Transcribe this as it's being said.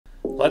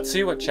Let's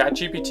see what Chat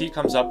GPT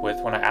comes up with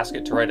when I ask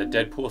it to write a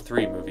Deadpool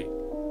 3 movie.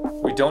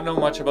 We don't know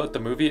much about the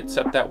movie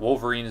except that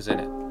Wolverine is in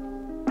it.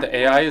 The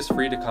AI is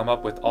free to come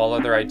up with all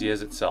other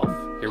ideas itself.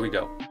 Here we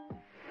go.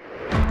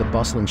 The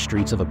bustling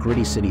streets of a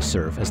gritty city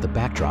serve as the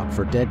backdrop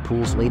for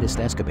Deadpool's latest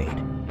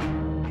escapade.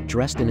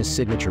 Dressed in his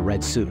signature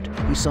red suit,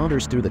 he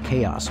saunters through the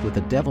chaos with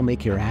a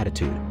devil-may-care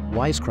attitude,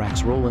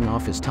 wisecracks rolling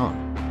off his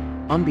tongue.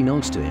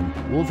 Unbeknownst to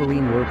him,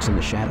 Wolverine lurks in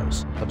the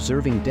shadows,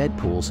 observing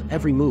Deadpool's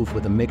every move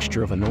with a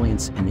mixture of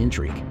annoyance and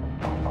intrigue.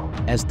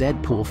 As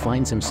Deadpool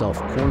finds himself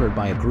cornered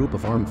by a group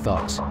of armed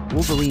thugs,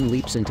 Wolverine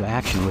leaps into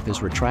action with his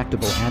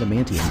retractable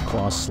adamantium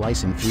claws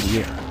slicing through the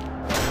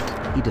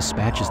air. He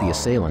dispatches the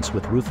assailants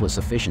with ruthless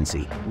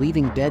efficiency,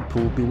 leaving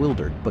Deadpool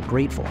bewildered but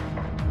grateful.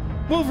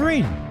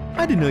 Wolverine!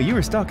 I didn't know you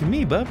were stalking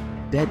me, bub.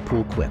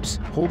 Deadpool quips,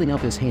 holding up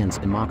his hands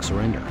in mock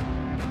surrender.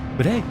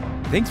 But hey,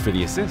 thanks for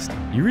the assist.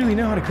 You really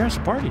know how to crash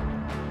a party.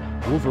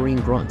 Wolverine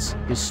grunts,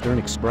 his stern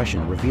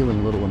expression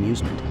revealing little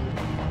amusement.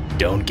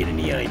 Don't get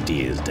any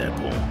ideas,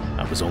 Deadpool.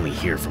 I was only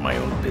here for my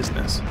own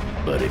business.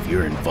 But if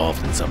you're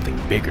involved in something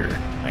bigger,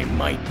 I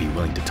might be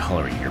willing to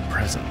tolerate your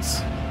presence.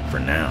 For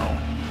now.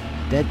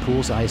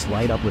 Deadpool's eyes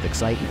light up with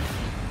excitement.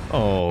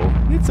 Oh,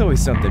 it's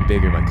always something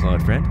bigger, my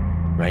clawed friend.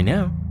 Right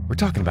now, we're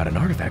talking about an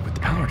artifact with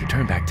the power to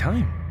turn back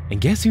time. And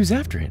guess who's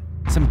after it?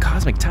 Some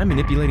cosmic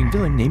time-manipulating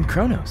villain named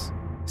Kronos.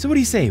 So what do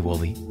you say,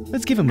 Wolvie?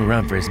 Let's give him a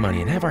run for his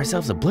money and have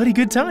ourselves a bloody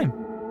good time.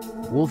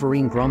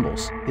 Wolverine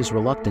grumbles, his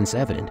reluctance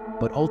evident,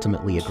 but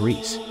ultimately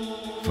agrees.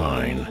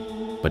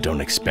 Fine, but don't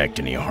expect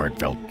any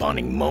heartfelt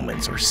bonding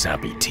moments or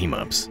sappy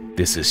team-ups.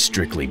 This is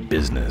strictly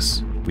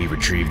business. We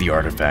retrieve the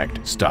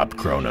artifact, stop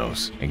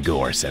Kronos, and go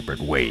our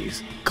separate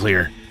ways.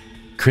 Clear?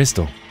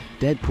 Crystal.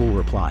 Deadpool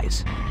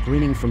replies,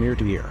 grinning from ear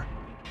to ear.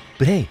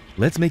 But hey,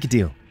 let's make a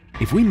deal.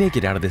 If we make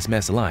it out of this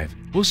mess alive,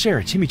 we'll share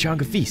a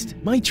chimichanga feast.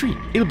 My treat.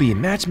 It'll be a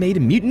match made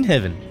in mutant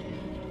heaven.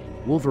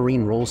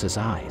 Wolverine rolls his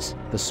eyes,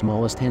 the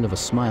smallest hint of a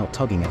smile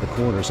tugging at the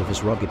corners of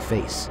his rugged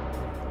face.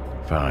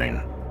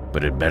 Fine,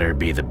 but it better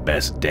be the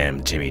best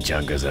damn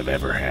chimichangas I've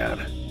ever had.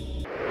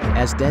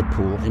 As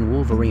Deadpool and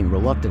Wolverine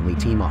reluctantly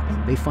team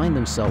up, they find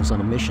themselves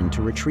on a mission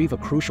to retrieve a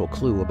crucial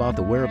clue about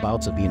the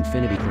whereabouts of the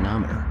Infinity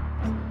Chronometer.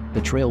 The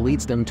trail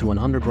leads them to an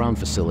underground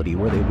facility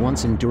where they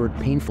once endured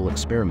painful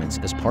experiments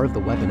as part of the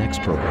Weapon X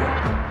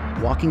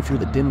program. Walking through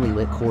the dimly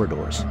lit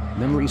corridors,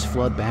 memories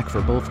flood back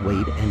for both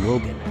Wade and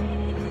Logan.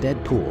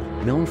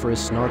 Deadpool, known for his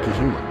snarky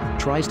humor,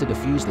 tries to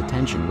diffuse the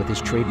tension with his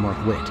trademark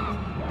wit.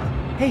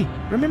 Hey,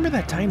 remember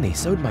that time they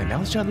sewed my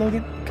mouth shut,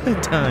 Logan?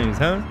 Good times,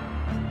 huh?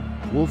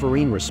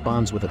 Wolverine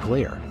responds with a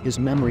glare, his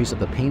memories of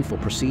the painful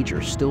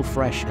procedure still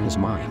fresh in his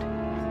mind.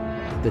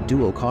 The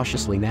duo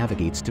cautiously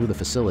navigates through the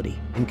facility,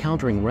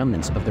 encountering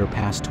remnants of their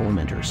past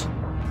tormentors.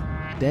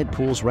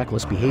 Deadpool's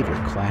reckless behavior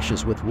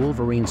clashes with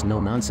Wolverine's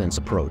no-nonsense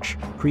approach,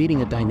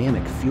 creating a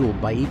dynamic fueled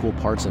by equal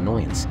parts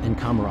annoyance and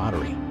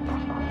camaraderie.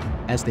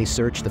 As they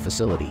search the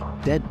facility,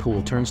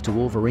 Deadpool turns to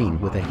Wolverine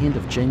with a hint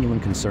of genuine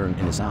concern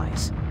in his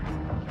eyes.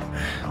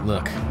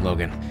 Look,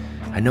 Logan,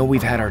 I know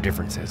we've had our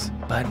differences,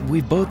 but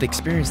we've both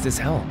experienced this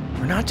hell.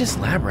 We're not just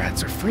lab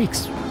rats or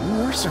freaks,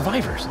 we're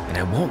survivors, and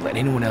I won't let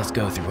anyone else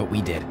go through what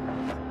we did.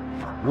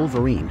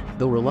 Wolverine,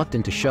 though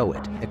reluctant to show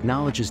it,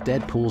 acknowledges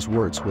Deadpool's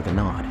words with a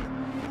nod.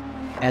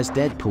 As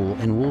Deadpool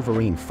and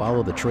Wolverine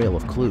follow the trail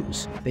of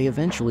clues, they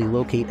eventually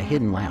locate a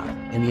hidden lab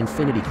in the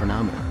Infinity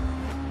Chronometer.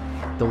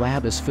 The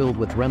lab is filled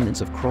with remnants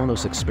of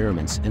Kronos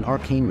experiments and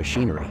arcane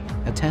machinery,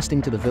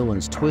 attesting to the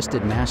villain's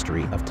twisted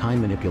mastery of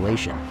time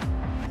manipulation.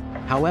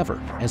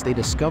 However, as they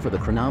discover the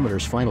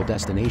chronometer's final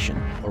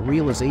destination, a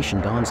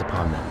realization dawns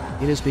upon them.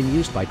 It has been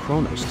used by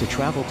Kronos to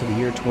travel to the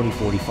year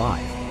 2045,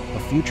 a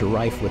future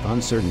rife with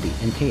uncertainty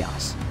and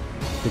chaos.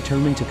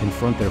 Determined to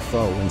confront their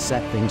foe and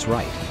set things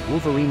right,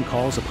 Wolverine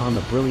calls upon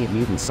the brilliant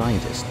mutant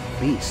scientist,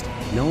 Beast,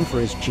 known for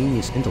his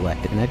genius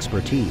intellect and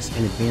expertise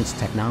in advanced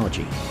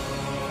technology.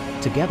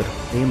 Together,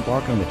 they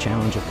embark on the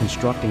challenge of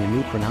constructing a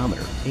new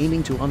chronometer,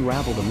 aiming to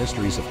unravel the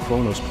mysteries of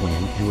Kronos'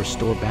 plan and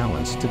restore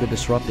balance to the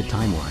disrupted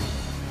timeline.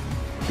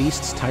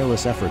 Beast's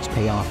tireless efforts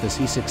pay off as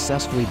he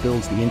successfully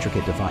builds the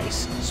intricate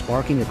device,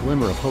 sparking a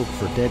glimmer of hope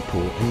for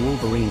Deadpool and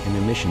Wolverine in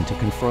their mission to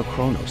confront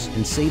Kronos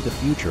and save the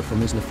future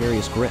from his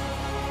nefarious grip.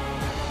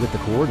 With the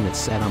coordinates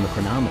set on the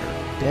chronometer,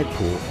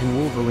 Deadpool and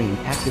Wolverine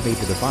activate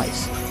the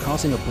device,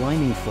 causing a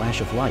blinding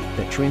flash of light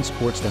that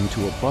transports them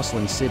to a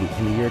bustling city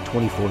in the year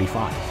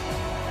 2045.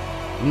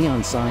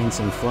 Neon signs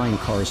and flying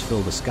cars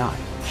fill the sky,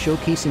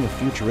 showcasing a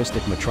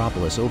futuristic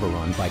metropolis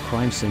overrun by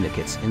crime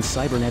syndicates and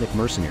cybernetic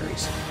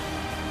mercenaries.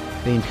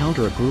 They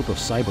encounter a group of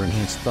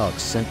cyber-enhanced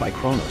thugs sent by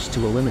Kronos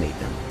to eliminate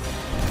them.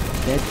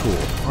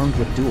 Deadpool, armed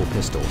with dual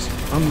pistols,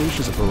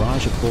 unleashes a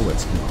barrage of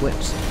bullets and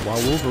quips,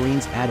 while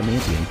Wolverine's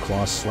adamantium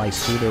claws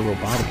slice through their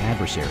robotic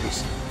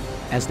adversaries.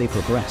 As they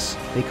progress,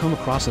 they come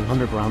across an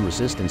underground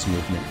resistance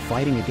movement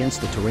fighting against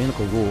the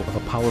tyrannical rule of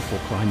a powerful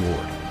crime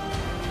lord.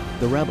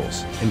 The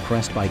rebels,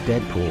 impressed by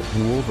Deadpool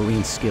and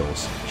Wolverine's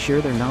skills,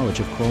 share their knowledge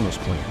of Kronos'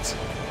 plans.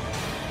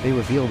 They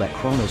reveal that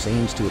Kronos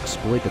aims to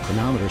exploit the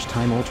chronometer's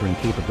time-altering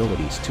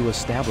capabilities to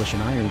establish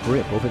an iron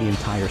grip over the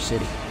entire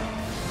city.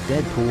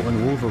 Deadpool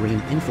and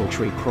Wolverine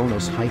infiltrate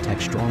Kronos'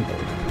 high-tech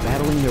stronghold,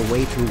 battling their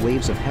way through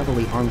waves of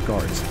heavily armed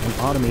guards and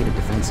automated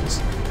defenses.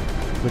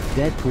 With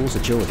Deadpool's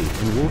agility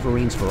and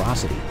Wolverine's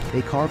ferocity,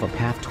 they carve a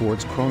path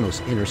towards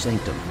Kronos' inner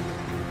sanctum.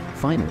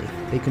 Finally,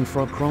 they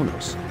confront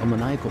Kronos, a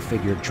maniacal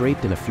figure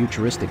draped in a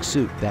futuristic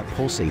suit that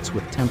pulsates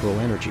with temporal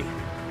energy.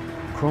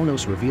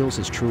 Kronos reveals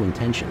his true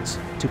intentions,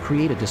 to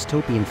create a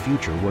dystopian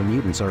future where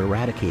mutants are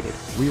eradicated,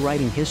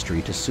 rewriting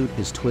history to suit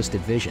his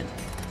twisted vision.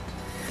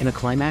 In a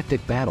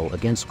climactic battle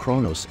against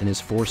Kronos and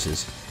his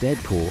forces,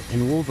 Deadpool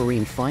and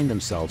Wolverine find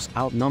themselves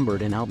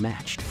outnumbered and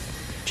outmatched.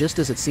 Just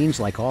as it seems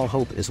like all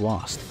hope is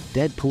lost,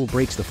 Deadpool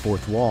breaks the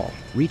fourth wall,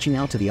 reaching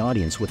out to the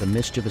audience with a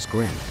mischievous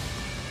grin.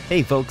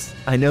 Hey folks,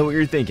 I know what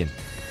you're thinking.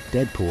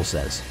 Deadpool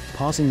says,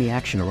 pausing the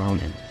action around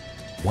him.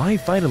 Why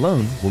fight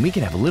alone when we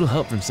can have a little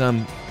help from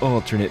some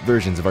alternate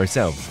versions of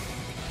ourselves?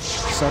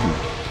 Suddenly,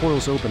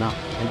 portals open up,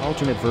 and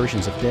alternate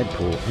versions of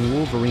Deadpool and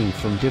Wolverine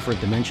from different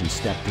dimensions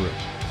step through.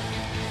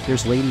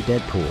 There's Lady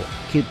Deadpool,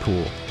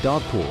 Kidpool,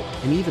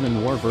 Dogpool, and even a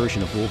noir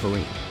version of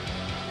Wolverine.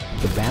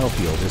 The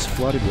battlefield is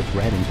flooded with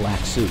red and black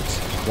suits,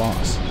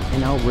 claws,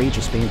 and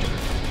outrageous banter.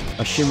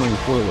 A shimmering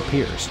portal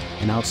appears,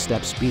 and out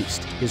steps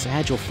Beast, his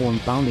agile form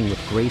bounding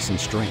with grace and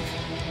strength.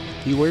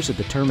 He wears a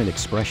determined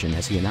expression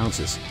as he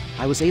announces,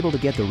 "I was able to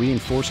get the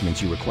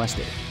reinforcements you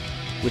requested."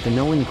 With a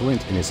knowing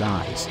glint in his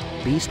eyes,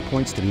 Beast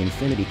points to the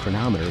infinity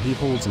chronometer he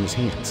holds in his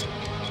hands.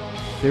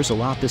 There's a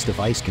lot this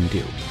device can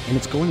do, and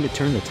it's going to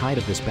turn the tide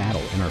of this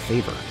battle in our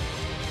favor.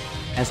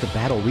 As the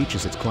battle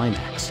reaches its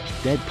climax,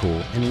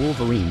 Deadpool and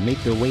Wolverine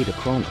make their way to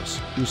Kronos,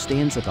 who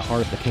stands at the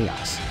heart of the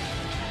chaos.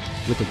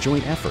 With a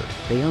joint effort,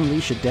 they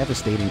unleash a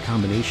devastating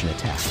combination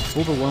attack,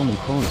 overwhelming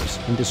Kronos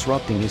and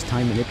disrupting his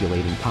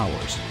time-manipulating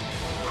powers.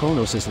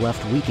 Kronos is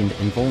left weakened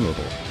and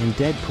vulnerable, and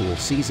Deadpool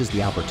seizes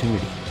the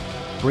opportunity.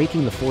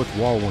 Breaking the fourth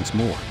wall once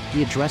more,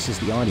 he addresses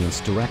the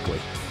audience directly.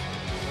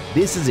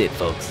 This is it,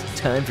 folks.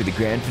 Time for the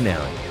grand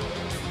finale.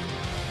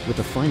 With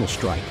a final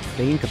strike,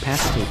 they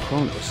incapacitate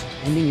Kronos,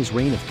 ending his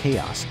reign of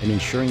chaos and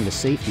ensuring the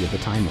safety of the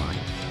timeline.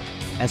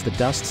 As the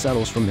dust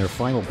settles from their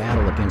final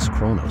battle against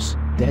Kronos,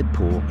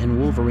 Deadpool and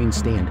Wolverine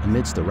stand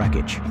amidst the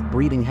wreckage,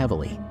 breathing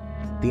heavily.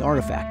 The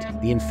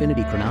artifact, the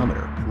infinity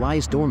chronometer,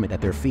 lies dormant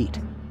at their feet.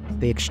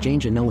 They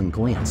exchange a knowing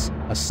glance,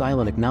 a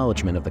silent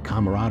acknowledgement of the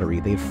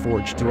camaraderie they've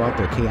forged throughout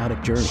their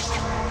chaotic journey.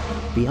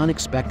 The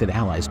unexpected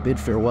allies bid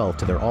farewell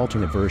to their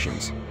alternate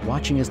versions,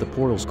 watching as the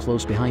portals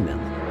close behind them.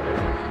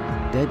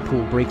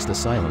 Deadpool breaks the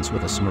silence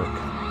with a smirk.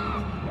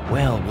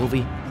 Well,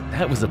 Wolvie,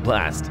 that was a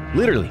blast.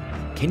 Literally.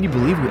 Can you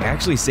believe we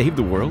actually saved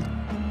the world?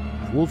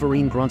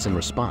 Wolverine grunts in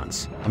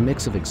response, a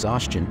mix of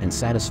exhaustion and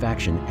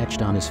satisfaction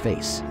etched on his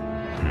face.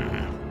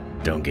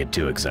 Don't get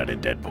too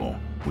excited, Deadpool.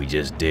 We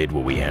just did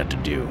what we had to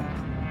do.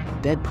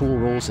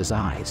 Deadpool rolls his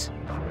eyes.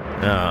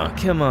 Oh,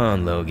 come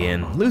on,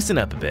 Logan. Loosen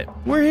up a bit.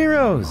 We're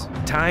heroes.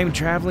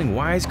 Time-traveling,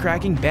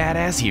 wisecracking,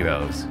 badass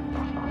heroes.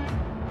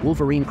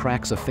 Wolverine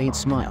cracks a faint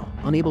smile,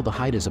 unable to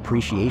hide his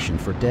appreciation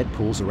for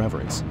Deadpool's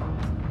irreverence.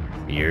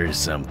 You're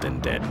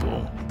something,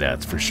 Deadpool.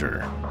 That's for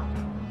sure.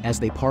 As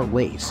they part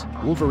ways,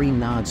 Wolverine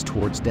nods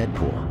towards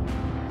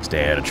Deadpool.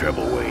 Stay out of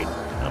trouble, Wade.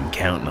 I'm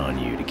counting on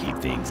you to keep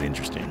things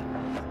interesting.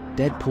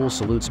 Deadpool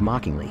salutes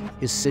mockingly,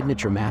 his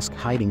signature mask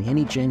hiding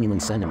any genuine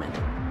sentiment.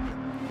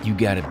 You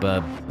got it,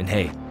 bub. And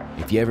hey,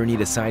 if you ever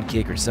need a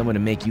sidekick or someone to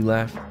make you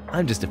laugh,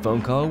 I'm just a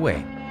phone call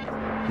away.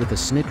 With a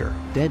snicker,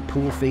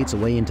 Deadpool fades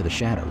away into the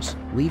shadows,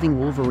 leaving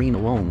Wolverine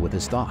alone with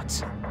his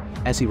thoughts.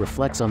 As he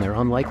reflects on their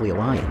unlikely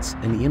alliance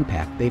and the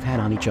impact they've had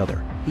on each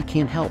other, he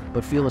can't help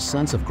but feel a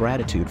sense of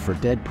gratitude for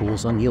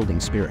Deadpool's unyielding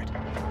spirit.